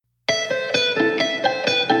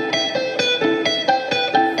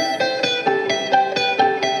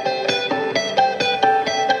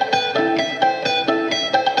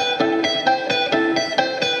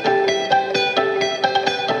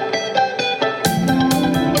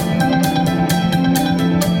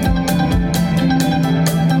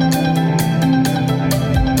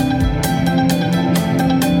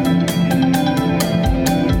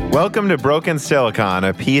Welcome to Broken Silicon,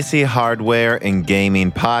 a PC hardware and gaming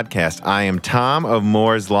podcast. I am Tom of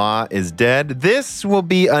Moore's Law is Dead. This will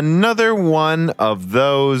be another one of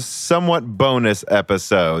those somewhat bonus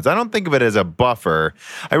episodes. I don't think of it as a buffer.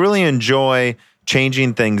 I really enjoy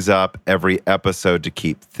changing things up every episode to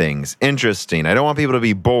keep things interesting. I don't want people to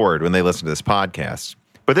be bored when they listen to this podcast.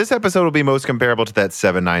 But this episode will be most comparable to that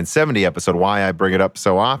 7970 episode. Why I bring it up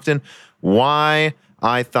so often, why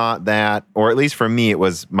I thought that, or at least for me, it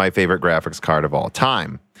was my favorite graphics card of all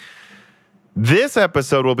time. This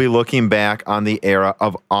episode will be looking back on the era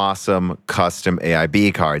of awesome custom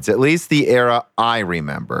AIB cards, at least the era I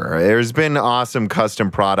remember. There's been awesome custom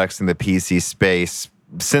products in the PC space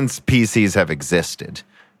since PCs have existed.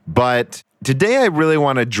 But today I really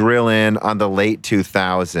want to drill in on the late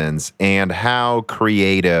 2000s and how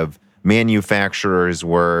creative manufacturers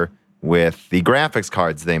were with the graphics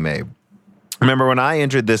cards they made. Remember, when I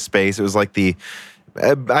entered this space, it was like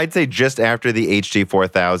I'd say just after the HD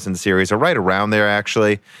 4000 series, or right around there,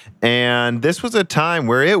 actually. And this was a time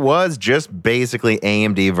where it was just basically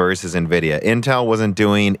AMD versus NVIDIA. Intel wasn't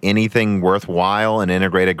doing anything worthwhile in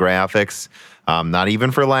integrated graphics, not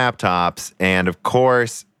even for laptops. And of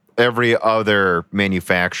course, every other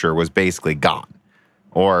manufacturer was basically gone,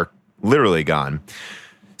 or literally gone.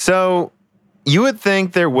 So you would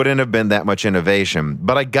think there wouldn't have been that much innovation,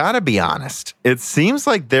 but I gotta be honest, it seems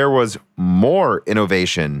like there was more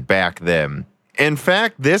innovation back then. In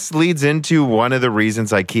fact, this leads into one of the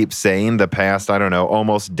reasons I keep saying the past,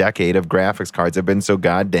 almost decade of graphics cards have been so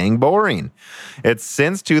god dang boring. It's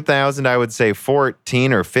since 2000, I would say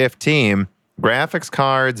 14 or 15, graphics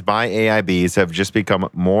cards by AIBs have just become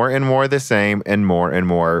more and more the same and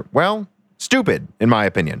more, well, stupid, in my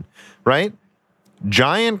opinion, right?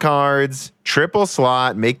 Giant cards, triple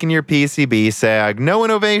slot, making your PCB sag, no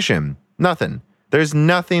innovation, nothing. There's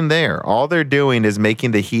nothing there. All they're doing is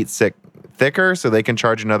making the heat sink thicker so they can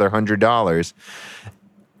charge another $100.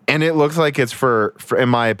 And it looks like it's for in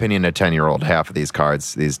my opinion, a 10-year-old, half of these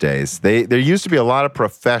cards these days. There used to be a lot of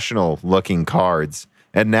professional-looking cards,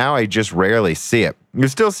 and now I just rarely see it. You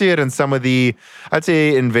still see it in some of I'd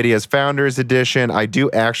say NVIDIA's Founders Edition. I do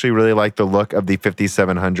actually really like the look of the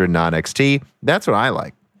 5700 Non-XT. That's what I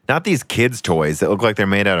like. Not these kids' toys that look like they're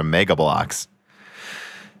made out of Mega Bloks.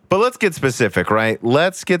 But let's get specific, right?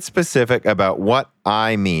 Let's get specific about what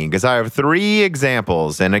I mean, because I have 3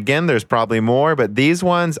 examples. And again, there's probably more, but these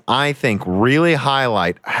ones I think really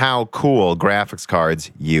highlight how cool graphics cards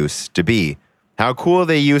used to be. How cool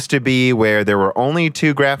they used to be, where there were only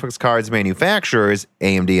 2 graphics cards manufacturers,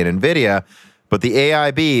 AMD and NVIDIA, but the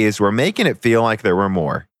AIBs were making it feel like there were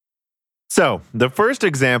more. So, the first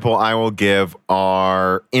example I will give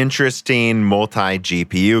are interesting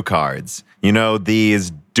multi-GPU cards. You know,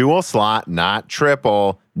 these dual slot, not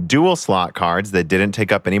triple, dual slot cards that didn't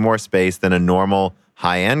take up any more space than a normal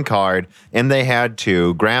high-end card, and they had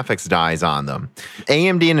 2 graphics dies on them.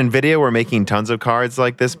 AMD and NVIDIA were making tons of cards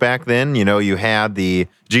like this back then. You know, you had the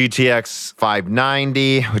GTX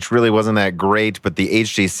 590, which really wasn't that great, but the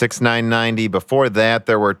HD 6990. Before that,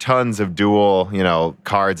 there were tons of dual,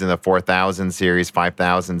 cards in the 4000 series,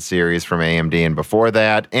 5000 series from AMD, and before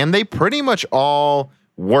that, and they pretty much all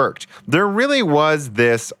worked. There really was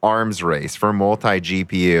this arms race for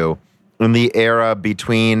multi-GPU in the era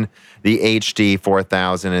between the HD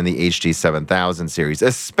 4000 and the HD 7000 series,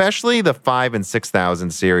 especially the 5 and 6000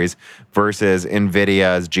 series versus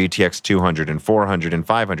NVIDIA's GTX 200 and 400 and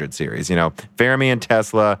 500 series. Fermi and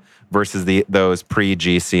Tesla versus those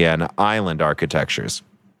pre-GCN island architectures.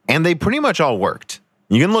 And they pretty much all worked.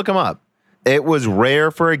 You can look them up. It was rare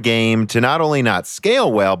for a game to not only not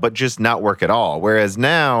scale well, but just not work at all. Whereas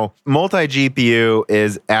now, multi-GPU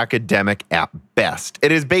is academic at best.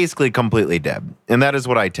 It is basically completely dead. And that is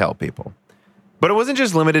what I tell people. But it wasn't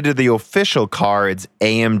just limited to the official cards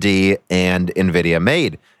AMD and NVIDIA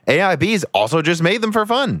made. AIBs also just made them for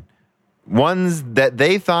fun. Ones that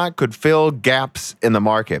they thought could fill gaps in the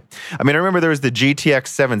market. I remember there was the GTX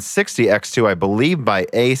 760 X2, I believe, by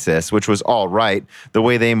Asus, which was all right. The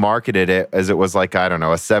way they marketed it, as it was like, a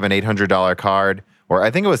 $700-800 card, or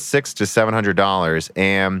I think it was $600 to $700.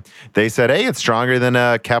 And they said, hey, it's stronger than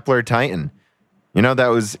a Kepler Titan. That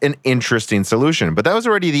was an interesting solution. But that was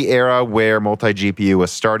already the era where multi-GPU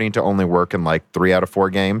was starting to only work in like 3 out of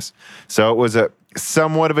 4 games. So it was a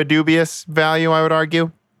somewhat of a dubious value, I would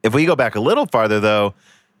argue. If we go back a little farther, though,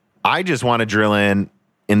 I just want to drill in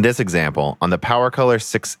this example on the PowerColor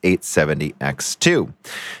 6870 X2.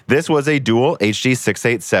 This was a dual HD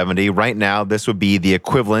 6870. Right now, this would be the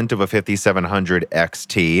equivalent of a 5700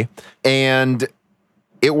 XT. And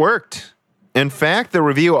it worked. In fact, the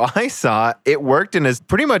review I saw, it worked in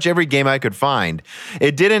pretty much every game I could find.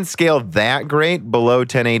 It didn't scale that great below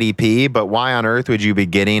 1080p, but why on earth would you be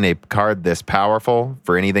getting a card this powerful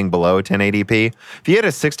for anything below 1080p? If you had a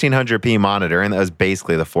 1600p monitor, and that was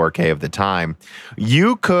basically the 4K of the time,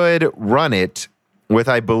 you could run it with,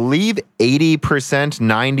 I believe, 80%,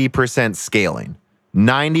 90% scaling.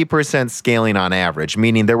 90% scaling on average,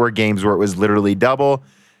 meaning there were games where it was literally double.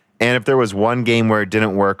 And if there was one game where it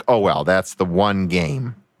didn't work, oh well, that's the one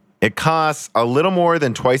game. It costs a little more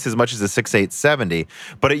than twice as much as a 6870,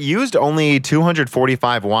 but it used only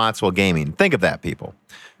 245 watts while gaming. Think of that, people.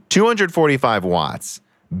 245 watts.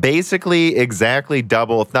 Basically exactly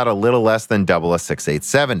double, if not a little less than double, a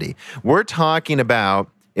 6870. We're talking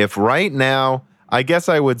about, if right now, I guess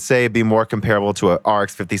I would say it'd be more comparable to a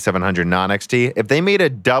RX 5700 non-XT. If they made a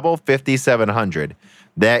double 5700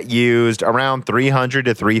 that used around 300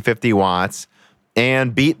 to 350 watts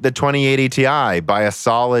and beat the 2080 Ti by a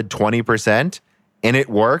solid 20%, and it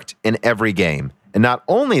worked in every game. And not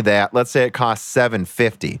only that, let's say it cost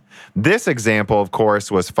 $750. This example, of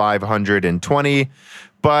course, was $520,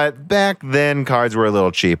 but back then cards were a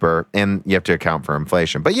little cheaper, and you have to account for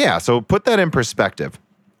inflation. But yeah, so put that in perspective.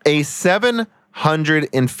 A $750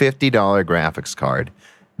 graphics card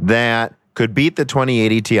that could beat the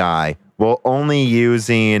 2080 Ti while only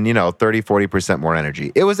using, 30, 40% more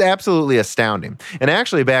energy. It was absolutely astounding. And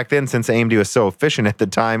actually back then, since AMD was so efficient at the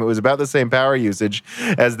time, it was about the same power usage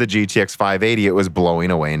as the GTX 580. It was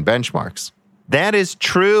blowing away in benchmarks. That is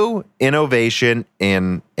true innovation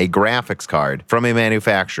in a graphics card from a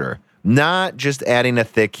manufacturer. Not just adding a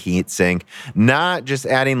thick heatsink, not just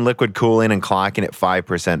adding liquid cooling and clocking it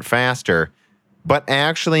 5% faster, but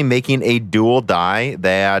actually making a dual die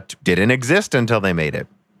that didn't exist until they made it.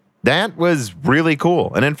 That was really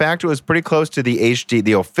cool. And in fact, it was pretty close to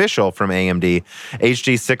the official from AMD,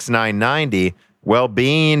 HD 6990, well,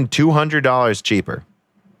 being $200 cheaper.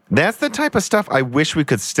 That's the type of stuff I wish we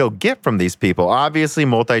could still get from these people. Obviously,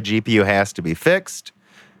 multi-GPU has to be fixed,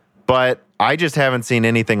 but I just haven't seen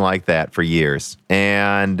anything like that for years.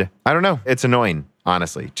 And I don't know, it's annoying,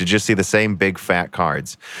 honestly, to just see the same big fat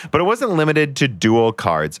cards. But it wasn't limited to dual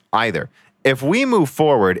cards either. If we move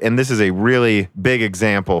forward, and this is a really big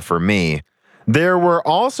example for me, there were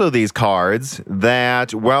also these cards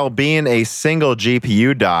that, while being a single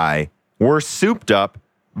GPU die, were souped up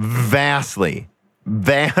vastly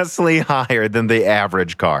higher than the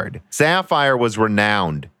average card. Sapphire was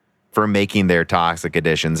renowned for making their toxic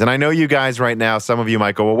editions. And I know you guys right now, some of you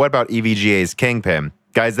might go, well, what about EVGA's Kingpin?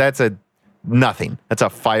 Guys, that's nothing. That's a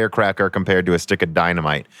firecracker compared to a stick of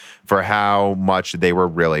dynamite for how much they were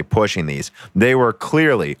really pushing these. They were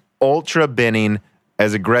clearly ultra binning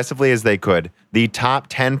as aggressively as they could the top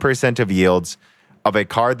 10% of yields of a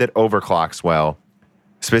card that overclocks well,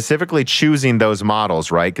 specifically choosing those models,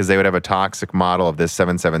 right? Because they would have a toxic model of this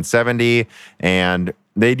 7770, and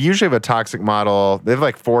they'd usually have a toxic model. They have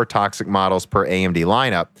like 4 toxic models per AMD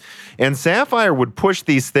lineup. And Sapphire would push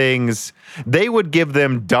these things. They would give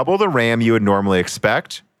them double the RAM you would normally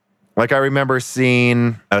expect. Like I remember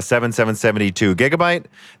seeing a 7770 2GB.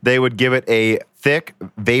 They would give it a thick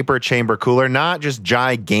vapor chamber cooler, not just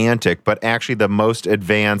gigantic, but actually the most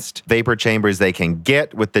advanced vapor chambers they can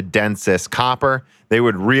get with the densest copper. They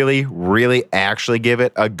would really, really actually give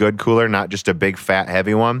it a good cooler, not just a big, fat,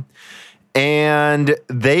 heavy one. And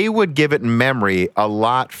they would give it memory a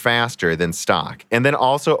lot faster than stock, and then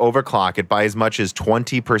also overclock it by as much as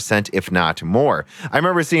 20%, if not more. I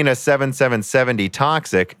remember seeing a 7770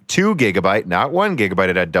 Toxic 2GB, not 1GB,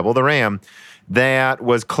 it had double the RAM, that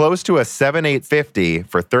was close to a 7850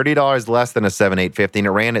 for $30 less than a 7850, and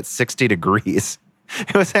it ran at 60 degrees.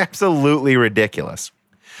 It was absolutely ridiculous.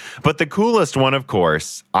 But the coolest one, of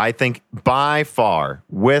course, I think by far,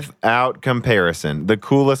 without comparison, the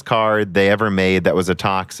coolest card they ever made that was a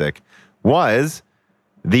toxic was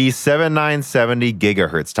the 7970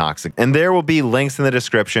 gigahertz toxic. And there will be links in the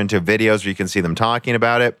description to videos where you can see them talking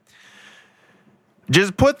about it.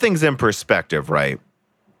 Just put things in perspective, right?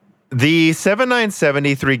 The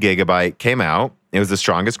 7970 3GB came out. It was the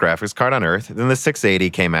strongest graphics card on earth. Then the 680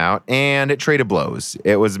 came out, and it traded blows.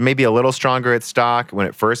 It was maybe a little stronger at stock when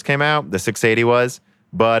it first came out, the 680 was,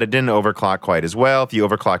 but it didn't overclock quite as well. If you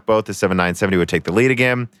overclock both, the 7970 would take the lead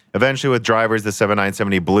again. Eventually, with drivers, the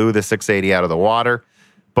 7970 blew the 680 out of the water.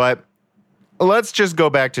 But let's just go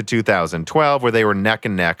back to 2012, where they were neck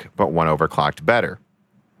and neck, but one overclocked better.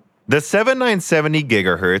 The 7970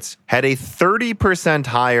 gigahertz had a 30%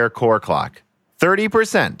 higher core clock.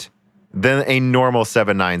 30%. Than a normal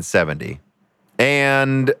 7970.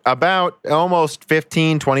 And about almost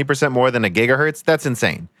 15, 20% more than a gigahertz. That's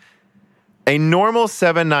insane. A normal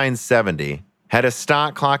 7970 had a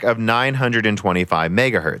stock clock of 925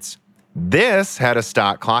 megahertz. This had a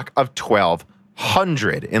stock clock of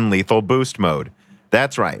 1200 in lethal boost mode.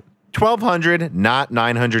 That's right, 1200, not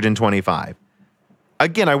 925.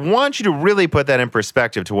 Again, I want you to really put that in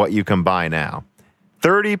perspective to what you can buy now.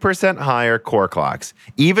 30% higher core clocks.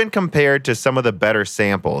 Even compared to some of the better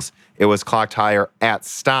samples, it was clocked higher at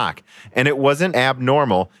stock. And it wasn't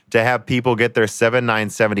abnormal to have people get their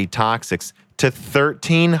 7970 toxics to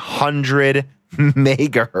 1300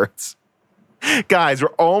 megahertz. Guys, we're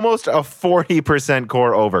almost a 40%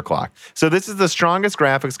 core overclock. So this is the strongest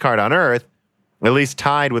graphics card on Earth, at least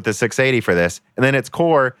tied with the 680 for this. And then its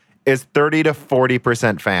core is 30 to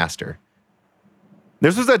 40% faster.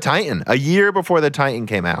 This was a Titan, a year before the Titan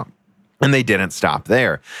came out. And they didn't stop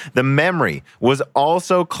there. The memory was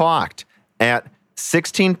also clocked at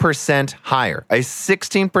 16% higher, a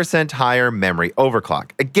 16% higher memory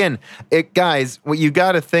overclock. Again, guys, what you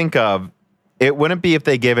got to think of, it wouldn't be if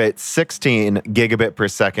they give it 16 gigabit per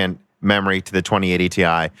second memory to the 2080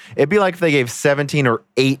 Ti. It'd be like if they gave 17 or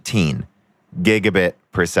 18 gigabit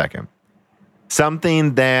per second.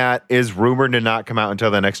 Something that is rumored to not come out until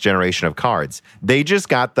the next generation of cards. They just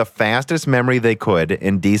got the fastest memory they could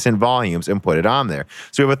in decent volumes and put it on there.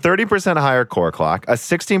 So we have a 30% higher core clock, a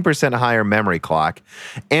 16% higher memory clock,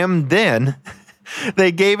 and then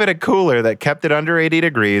they gave it a cooler that kept it under 80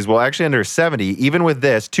 degrees, well, actually under 70, even with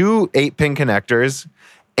this, 2 8-pin connectors,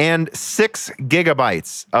 and 6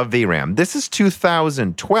 gigabytes of VRAM. This is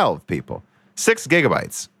 2012, people. 6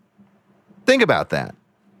 gigabytes. Think about that.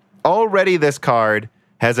 Already this card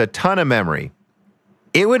has a ton of memory.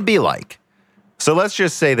 It would be like, so let's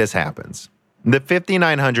just say this happens. The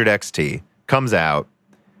 5900 XT comes out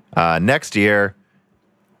next year,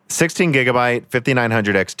 16 gigabyte,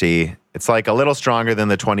 5900 XT. It's like a little stronger than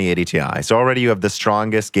the 2080 Ti. So already you have the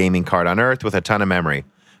strongest gaming card on Earth with a ton of memory.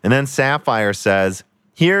 And then Sapphire says,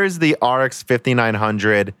 here's the RX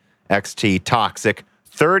 5900 XT Toxic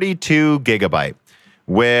 32 gigabyte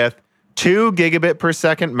with 2 gigabit per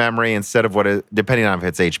second memory instead of depending on if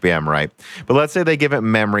it's HBM, right? But let's say they give it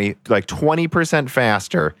memory like 20%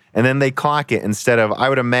 faster, and then they clock it instead of, I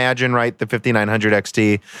would imagine, right, the 5900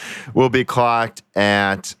 XT will be clocked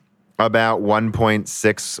at about 1.6,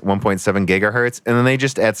 1.7 gigahertz, and then they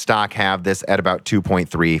just at stock have this at about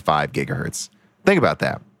 2.35 gigahertz. Think about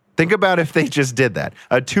that. Think about if they just did that.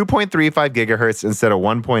 A 2.35 gigahertz instead of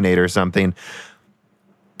 1.8 or something,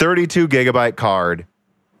 32 gigabyte card.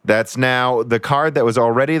 That's now the card that was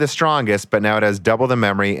already the strongest, but now it has double the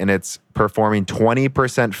memory and it's performing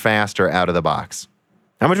 20% faster out of the box.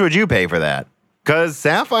 How much would you pay for that? Because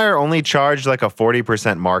Sapphire only charged like a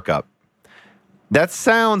 40% markup. That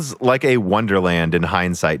sounds like a wonderland in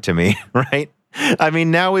hindsight to me, right? I mean,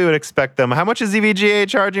 now we would expect them. How much is EVGA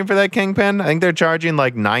charging for that Kingpin? I think they're charging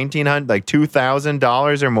like $1,900, like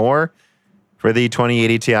 $2,000 or more. For the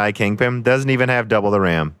 2080 Ti Kingpin, doesn't even have double the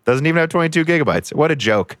RAM. Doesn't even have 22 gigabytes. What a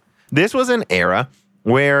joke. This was an era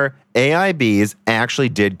where AIBs actually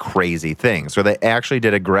did crazy things, where they actually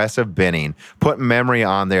did aggressive binning, put memory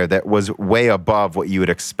on there that was way above what you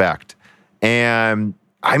would expect. And,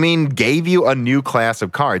 I mean, gave you a new class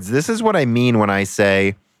of cards. This is what I mean when I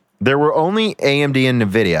say there were only AMD and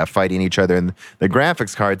NVIDIA fighting each other in the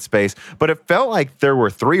graphics card space, but it felt like there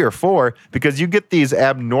were 3 or 4 because you get these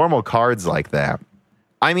abnormal cards like that.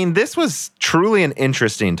 I mean, this was truly an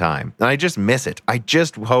interesting time, and I just miss it. I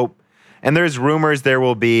just hope, and there's rumors there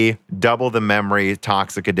will be double the memory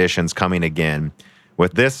Toxic editions coming again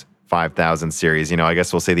with this 5000 series. You know, I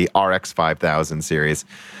guess we'll say the RX 5000 series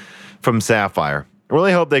from Sapphire. I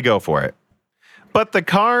really hope they go for it. But the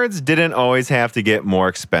cards didn't always have to get more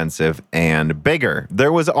expensive and bigger.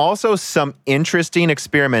 There was also some interesting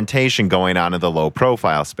experimentation going on in the low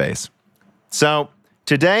profile space. So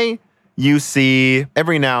today you see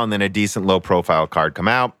every now and then a decent low profile card come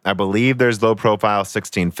out. I believe there's low profile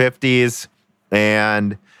 1650s.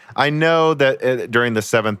 And I know that during the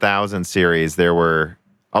 7000 series, there were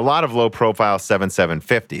a lot of low profile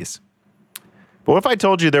 7750s. But what if I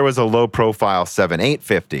told you there was a low profile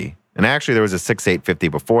 7850? And actually, there was a 6850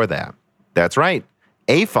 before that. That's right.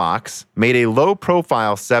 AFOX made a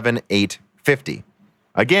low-profile 7850.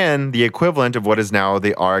 Again, the equivalent of what is now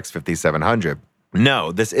the RX 5700.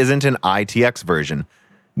 No, this isn't an ITX version.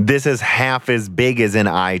 This is half as big as an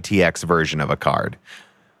ITX version of a card.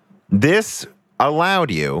 This allowed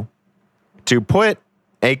you to put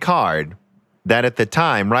a card that at the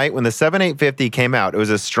time, right, when the 7850 came out, it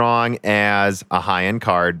was as strong as a high-end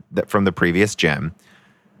card from the previous gen.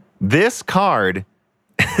 This card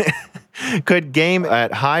could game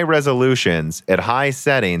at high resolutions, at high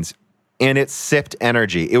settings, and it sipped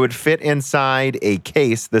energy. It would fit inside a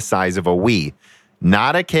case the size of a Wii.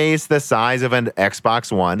 Not a case the size of an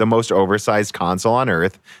Xbox One, the most oversized console on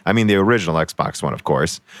earth. I mean, the original Xbox One, of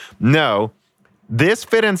course. No, this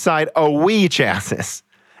fit inside a Wii chassis.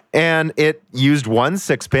 And it used one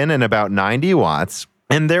 6-pin and about 90 watts.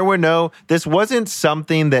 And this wasn't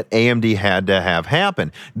something that AMD had to have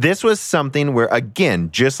happen. This was something where, again,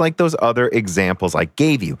 just like those other examples I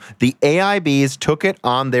gave you, the AIBs took it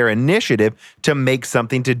on their initiative to make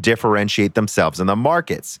something to differentiate themselves in the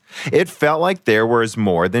markets. It felt like there was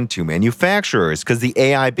more than two manufacturers because the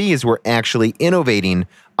AIBs were actually innovating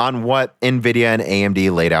on what NVIDIA and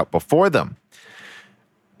AMD laid out before them.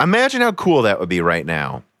 Imagine how cool that would be right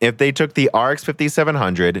now. If they took the RX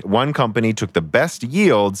 5700, one company took the best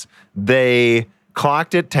yields, they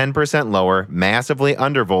clocked it 10% lower, massively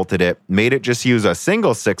undervolted it, made it just use a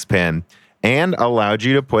single 6-pin, and allowed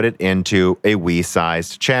you to put it into a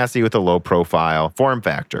Wii-sized chassis with a low-profile form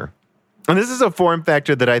factor. And this is a form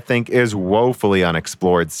factor that I think is woefully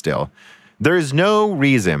unexplored still. There's no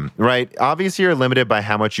reason, right? Obviously, you're limited by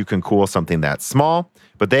how much you can cool something that small,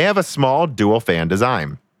 but they have a small dual-fan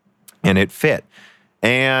design, and it fit.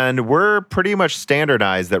 And we're pretty much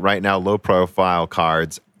standardized that right now low-profile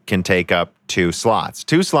cards can take up 2 slots.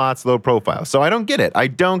 2 slots, low profile. So I don't get it. I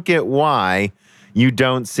don't get why you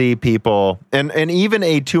don't see people, and even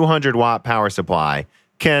a 200-watt power supply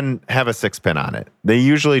can have a 6-pin on it. They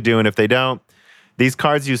usually do, and if they don't, these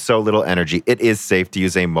cards use so little energy, it is safe to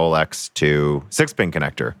use a Molex 2 6-pin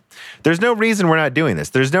connector. There's no reason we're not doing this.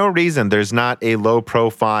 There's no reason there's not a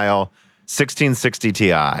low-profile 1660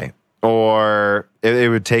 Ti. Or it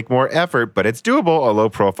would take more effort, but it's doable, a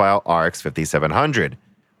low-profile RX 5700.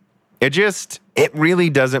 It really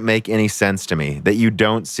doesn't make any sense to me that you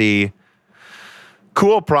don't see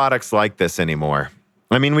cool products like this anymore.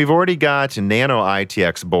 I mean, we've already got Nano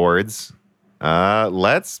ITX boards.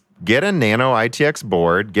 Let's get a Nano ITX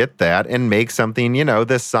board, get that, and make something,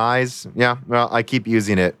 this size. Yeah, well, I keep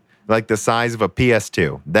using it. Like the size of a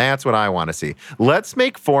PS2. That's what I want to see. Let's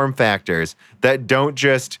make form factors that don't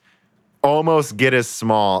just almost get as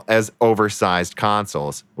small as oversized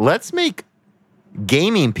consoles. Let's make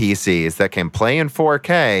gaming PCs that can play in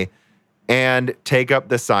 4K and take up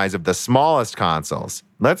the size of the smallest consoles.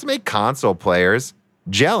 Let's make console players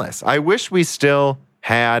jealous. I wish we still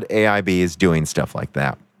had AIBs doing stuff like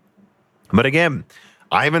that. But again,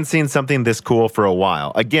 I haven't seen something this cool for a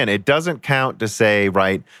while. Again, it doesn't count to say,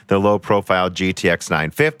 right, the low-profile GTX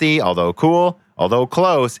 950, although cool, although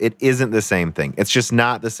close, it isn't the same thing. It's just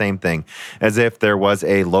not the same thing as if there was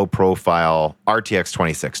a low-profile RTX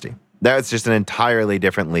 2060. That's just an entirely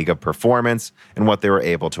different league of performance and what they were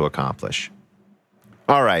able to accomplish.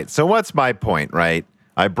 All right, so what's my point, right?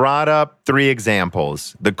 I brought up 3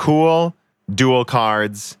 examples. The cool dual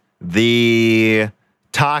cards, the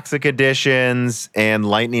toxic editions, and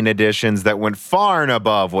lightning editions that went far and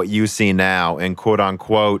above what you see now in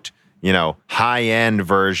quote-unquote high-end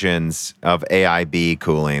versions of AIB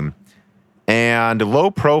cooling, and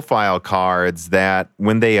low-profile cards that,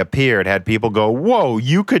 when they appeared, had people go, whoa,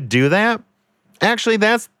 you could do that? Actually,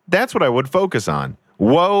 that's what I would focus on.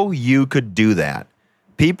 Whoa, you could do that.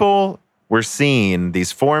 People were seeing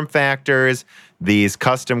these form factors, these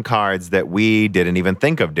custom cards that we didn't even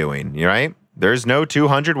think of doing, right? There's no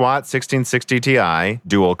 200-watt 1660 Ti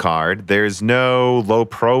dual card. There's no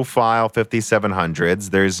low-profile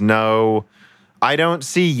 5700s. I don't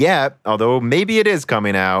see yet, although maybe it is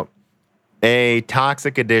coming out, a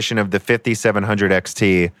toxic edition of the 5700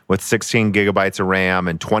 XT with 16 gigabytes of RAM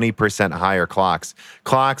and 20% higher clocks.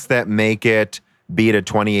 Clocks that make it beat a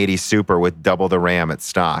 2080 Super with double the RAM at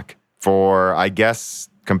stock for, I guess,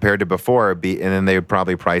 compared to before, and then they would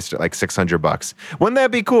probably price it like $600. Wouldn't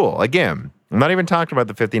that be cool? Again, I'm not even talking about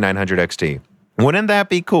the 5900 XT. Wouldn't that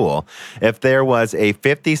be cool if there was a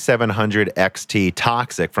 5700 XT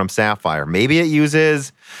Toxic from Sapphire? Maybe it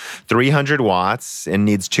uses 300 watts and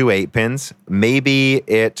needs 2 8-pins. Maybe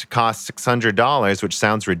it costs $600, which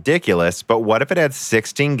sounds ridiculous, but what if it had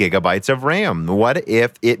 16 gigabytes of RAM? What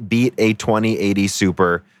if it beat a 2080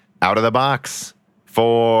 Super out of the box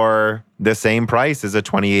for the same price as a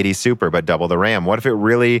 2080 Super, but double the RAM? What if it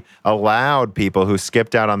really allowed people who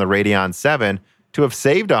skipped out on the Radeon 7 to have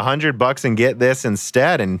saved $100 and get this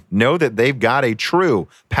instead and know that they've got a true,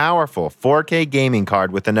 powerful 4K gaming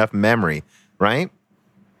card with enough memory, right?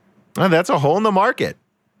 Well, that's a hole in the market.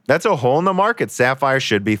 That's a hole in the market Sapphire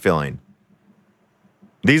should be filling.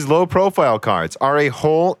 These low-profile cards are a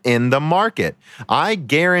hole in the market. I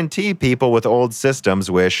guarantee people with old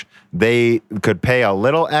systems wish they could pay a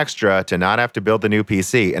little extra to not have to build a new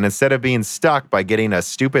PC. And instead of being stuck by getting a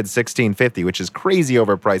stupid 1650, which is crazy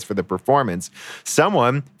overpriced for the performance,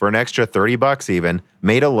 someone, for an extra $30 even,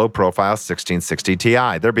 made a low-profile 1660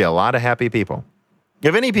 Ti. There'd be a lot of happy people.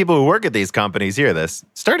 If any people who work at these companies hear this,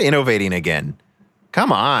 start innovating again.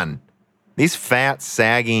 Come on. These fat,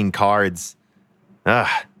 sagging cards...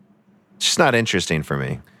 it's just not interesting for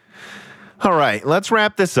me. All right, let's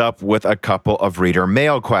wrap this up with a couple of reader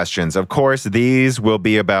mail questions. Of course, these will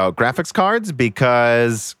be about graphics cards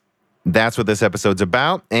because that's what this episode's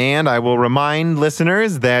about. And I will remind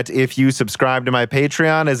listeners that if you subscribe to my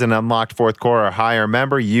Patreon as an Unlocked Fourth Core or higher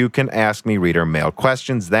member, you can ask me reader mail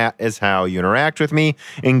questions. That is how you interact with me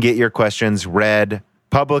and get your questions read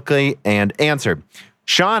publicly and answered.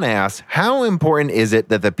 Sean asks, how important is it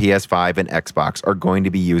that the PS5 and Xbox are going to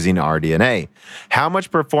be using RDNA? How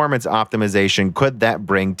much performance optimization could that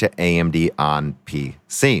bring to AMD on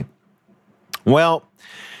PC? Well,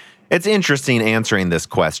 it's interesting answering this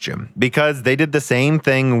question because they did the same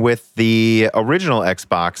thing with the original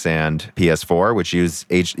Xbox and PS4, which use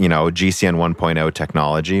GCN 1.0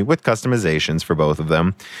 technology with customizations for both of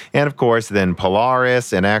them. And of course, then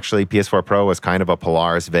Polaris, and actually PS4 Pro was kind of a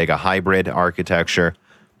Polaris Vega hybrid architecture.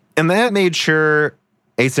 And that made sure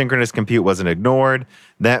asynchronous compute wasn't ignored.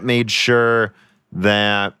 That made sure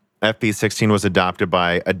that FP16 was adopted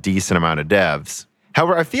by a decent amount of devs.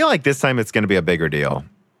 However, I feel like this time it's going to be a bigger deal.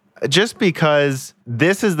 Just because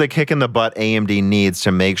this is the kick in the butt AMD needs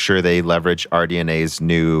to make sure they leverage RDNA's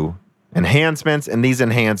new enhancements, and these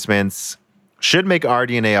enhancements should make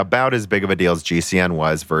RDNA about as big of a deal as GCN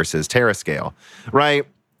was versus Terascale, right?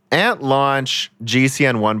 At launch,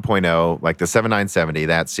 GCN 1.0, like the 7970,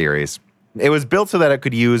 that series, it was built so that it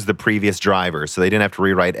could use the previous drivers, so they didn't have to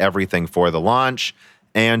rewrite everything for the launch.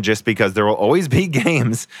 And just because there will always be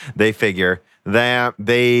games, they figure, that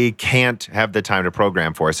they can't have the time to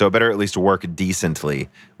program for. So it better at least work decently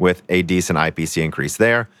with a decent IPC increase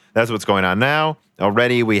there. That's what's going on now.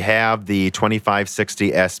 Already we have the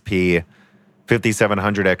 2560 SP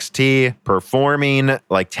 5700 XT performing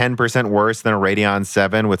like 10% worse than a Radeon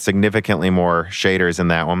 7 with significantly more shaders in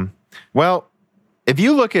that one. Well, if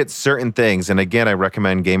you look at certain things, and again, I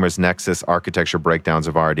recommend Gamers Nexus architecture breakdowns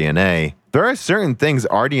of RDNA, there are certain things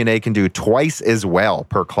RDNA can do twice as well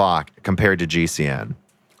per clock compared to GCN.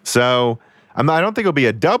 So I don't think it'll be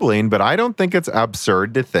a doubling, but I don't think it's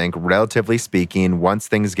absurd to think, relatively speaking, once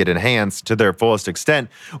things get enhanced to their fullest extent,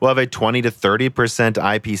 we'll have a 20 to 30%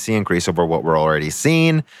 IPC increase over what we're already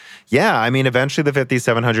seeing. Yeah, I mean, eventually the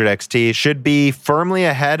 5700 XT should be firmly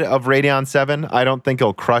ahead of Radeon 7. I don't think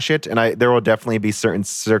it'll crush it, and there will definitely be certain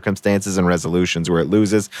circumstances and resolutions where it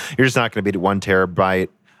loses. You're just not going to be 1 terabyte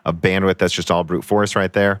of bandwidth. That's just all brute force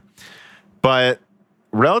right there. But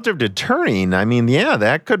relative to Turing, I mean, yeah,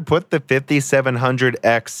 that could put the 5700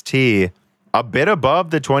 XT a bit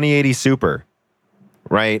above the 2080 Super,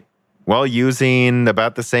 right? While using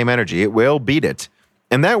about the same energy. It will beat it.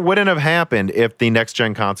 And that wouldn't have happened if the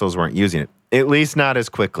next-gen consoles weren't using it, at least not as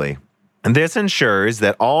quickly. And this ensures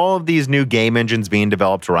that all of these new game engines being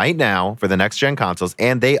developed right now for the next-gen consoles,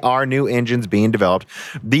 and they are new engines being developed,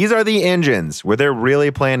 these are the engines where they're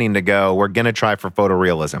really planning to go, we're going to try for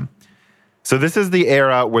photorealism. So this is the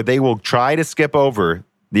era where they will try to skip over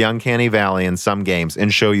the uncanny valley in some games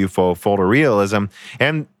and show you full photorealism.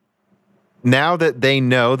 And now that they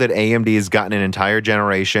know that AMD has gotten an entire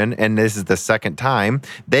generation, and this is the second time,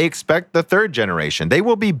 they expect the third generation. They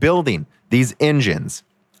will be building these engines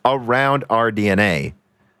around RDNA.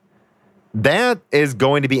 That is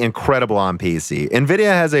going to be incredible on PC. NVIDIA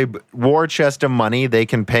has a war chest of money. They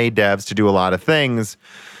can pay devs to do a lot of things,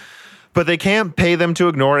 but they can't pay them to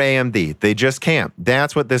ignore AMD. They just can't.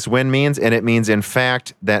 That's what this win means, and it means, in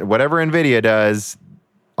fact, that whatever NVIDIA does,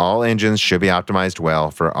 all engines should be optimized well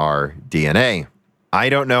for RDNA. I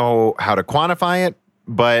don't know how to quantify it,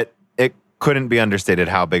 but it couldn't be understated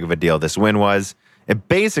how big of a deal this win was. It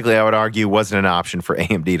basically, I would argue, wasn't an option for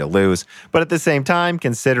AMD to lose. But at the same time,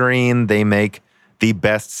 considering they make the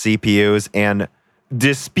best CPUs and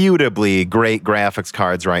disputably great graphics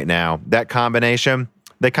cards right now, that combination,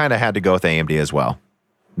 they kind of had to go with AMD as well.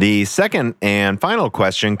 The second and final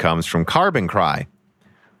question comes from Carbon Cry.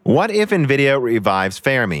 What if NVIDIA revives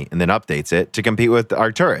Fermi and then updates it to compete with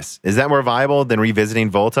Arcturus? Is that more viable than revisiting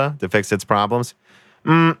Volta to fix its problems?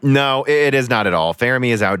 No, it is not at all. Fermi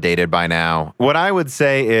is outdated by now. What I would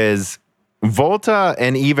say is Volta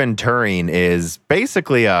and even Turing is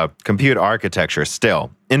basically a compute architecture still.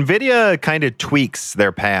 NVIDIA kind of tweaks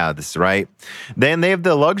their paths, right? Then they have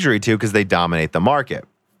the luxury to because they dominate the market.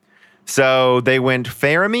 So they went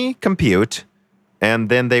Fermi Compute, and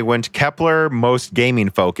then they went Kepler most gaming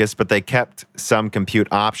focused, but they kept some compute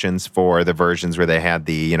options for the versions where they had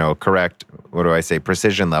the, correct,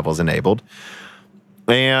 precision levels enabled.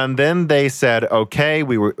 And then they said, okay,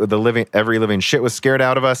 every living shit was scared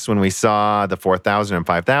out of us when we saw the 4000 and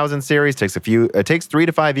 5000 series. It takes 3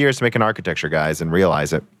 to 5 years to make an architecture, guys, and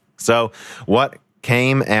realize it. So what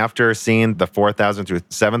came after seeing the 4000 through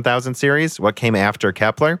 7000 series? What came after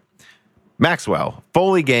Kepler? Maxwell,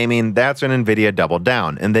 fully gaming. That's when NVIDIA doubled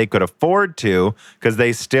down, and they could afford to because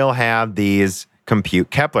they still have these compute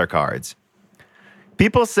Kepler cards.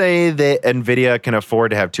 People say that NVIDIA can afford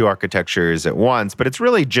to have 2 architectures at once, but it's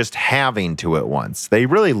really just having 2 at once. They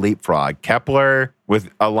really leapfrog. Kepler with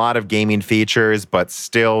a lot of gaming features, but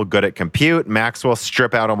still good at compute. Maxwell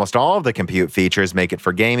strip out almost all of the compute features, make it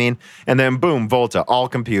for gaming, and then boom, Volta, all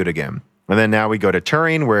compute again. And then now we go to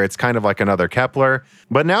Turing, where it's kind of like another Kepler.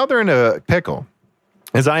 But now they're in a pickle,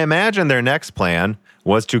 as I imagine their next plan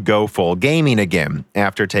was to go full gaming again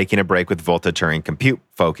after taking a break with Volta Turing compute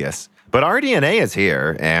focus. But RDNA is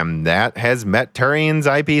here, and that has met Turing's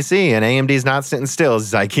IPC, and AMD's not sitting still,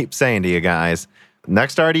 as I keep saying to you guys.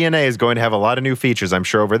 Next RDNA is going to have a lot of new features, I'm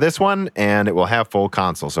sure, over this one, and it will have full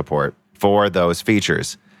console support for those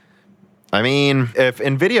features. I mean, if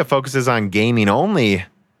NVIDIA focuses on gaming only,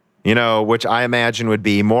 which I imagine would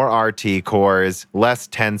be more RT cores, less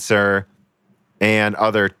Tensor, and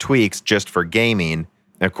other tweaks just for gaming.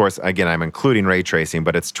 And of course, again, I'm including ray tracing,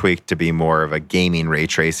 but it's tweaked to be more of a gaming ray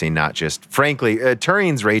tracing, not just, frankly,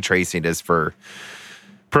 Turing's ray tracing is for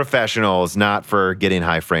professionals, not for getting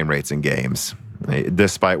high frame rates in games,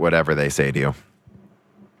 despite whatever they say to you.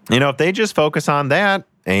 If they just focus on that,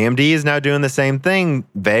 AMD is now doing the same thing.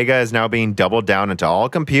 Vega is now being doubled down into all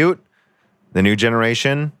compute. The new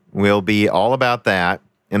generation will be all about that,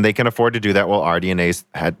 and they can afford to do that while RDNA's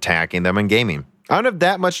attacking them in gaming. I don't have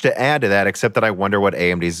that much to add to that, except that I wonder what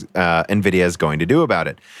AMD's NVIDIA is going to do about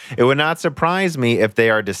it. It would not surprise me if they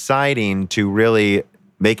are deciding to really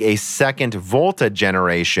make a second Volta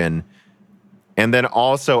generation and then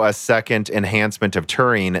also a second enhancement of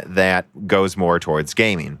Turing that goes more towards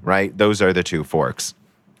gaming, right? Those are the 2 forks.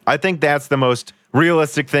 I think that's the most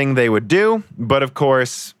realistic thing they would do, but of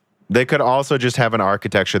course, they could also just have an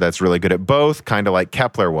architecture that's really good at both, kind of like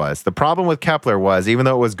Kepler was. The problem with Kepler was, even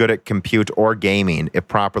though it was good at compute or gaming, if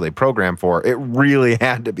properly programmed for, it really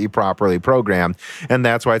had to be properly programmed, and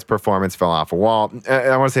that's why its performance fell off a wall.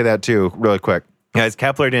 I want to say that too, really quick. Guys,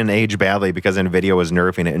 Kepler didn't age badly because NVIDIA was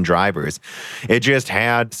nerfing it in drivers. It just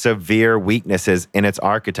had severe weaknesses in its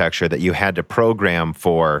architecture that you had to program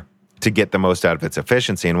for to get the most out of its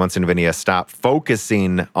efficiency. And once NVIDIA stopped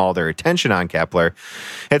focusing all their attention on Kepler,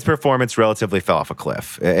 its performance relatively fell off a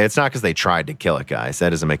cliff. It's not because they tried to kill it, guys. That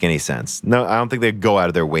doesn't make any sense. No, I don't think they'd go out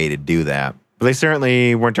of their way to do that. But they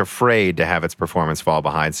certainly weren't afraid to have its performance fall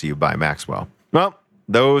behind, so you buy Maxwell. Well,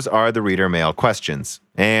 those are the reader mail questions.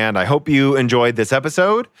 And I hope you enjoyed this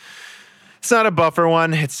episode. It's not a buffer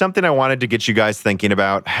one. It's something I wanted to get you guys thinking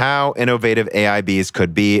about how innovative AIBs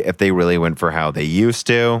could be if they really went for how they used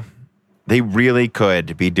to. They really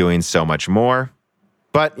could be doing so much more.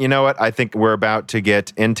 But you know what? I think we're about to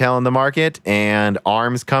get Intel in the market and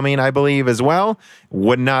ARM's coming, I believe, as well.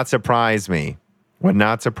 Would not surprise me. Would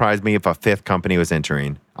not surprise me if a 5th company was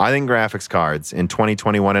entering. I think graphics cards in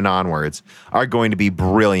 2021 and onwards are going to be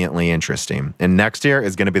brilliantly interesting. And next year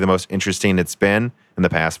is going to be the most interesting it's been in the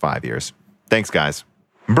past 5 years. Thanks, guys.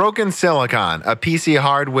 Broken Silicon, a PC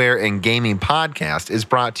hardware and gaming podcast, is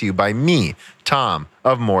brought to you by me, Tom,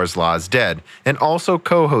 of Moore's Law is Dead, and also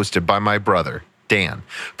co-hosted by my brother, Dan.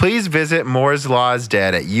 Please visit Moore's Law is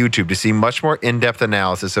Dead at YouTube to see much more in-depth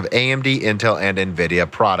analysis of AMD, Intel, and NVIDIA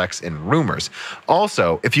products and rumors.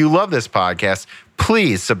 Also, if you love this podcast,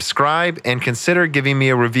 please subscribe and consider giving me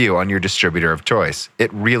a review on your distributor of choice.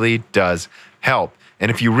 It really does help. And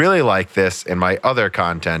if you really like this and my other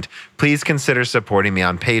content, please consider supporting me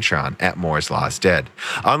on Patreon at Moore's Law is Dead.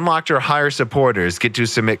 Unlocked or higher supporters get to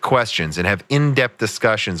submit questions and have in-depth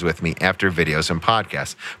discussions with me after videos and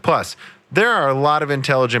podcasts. Plus, there are a lot of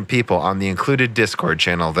intelligent people on the included Discord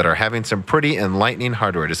channel that are having some pretty enlightening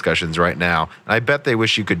hardware discussions right now, and I bet they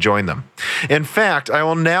wish you could join them. In fact, I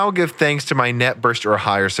will now give thanks to my NetBurst or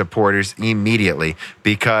higher supporters immediately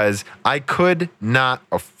because I could not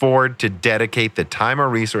afford to dedicate the time or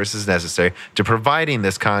resources necessary to providing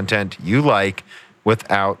this content you like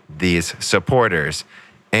without these supporters.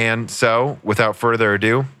 And so, without further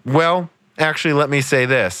ado, well, actually, let me say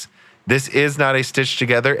this. This is not a stitched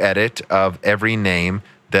together edit of every name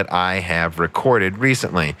that I have recorded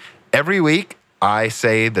recently. Every week, I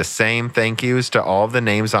say the same thank yous to all of the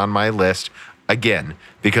names on my list again,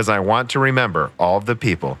 because I want to remember all of the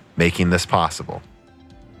people making this possible.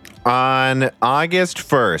 On August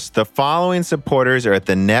 1st, the following supporters are at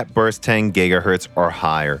the net burst 10 gigahertz or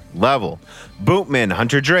higher level. Bootman,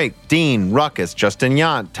 Hunter Drake, Dean, Ruckus, Justin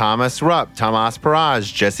Yant, Thomas Rupp, Tomas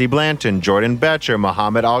Paraj, Jesse Blanton, Jordan Betcher,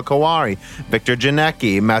 Mohammed Al-Kawari, Victor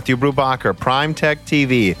Janecki, Matthew Brubacher, Prime Tech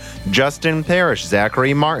TV, Justin Parrish,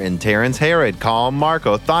 Zachary Martin, Terrence Herod, Colin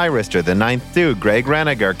Marco, Thyrister, The Ninth Dude, Greg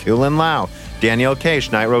Renegar, Kulin Lau, Daniel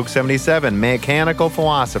Cage, Night Rogue 77, Mechanical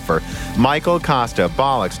Philosopher, Michael Costa,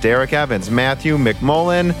 Bollocks, Derek Evans, Matthew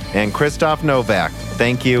McMullen, and Christoph Novak.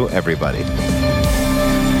 Thank you, everybody.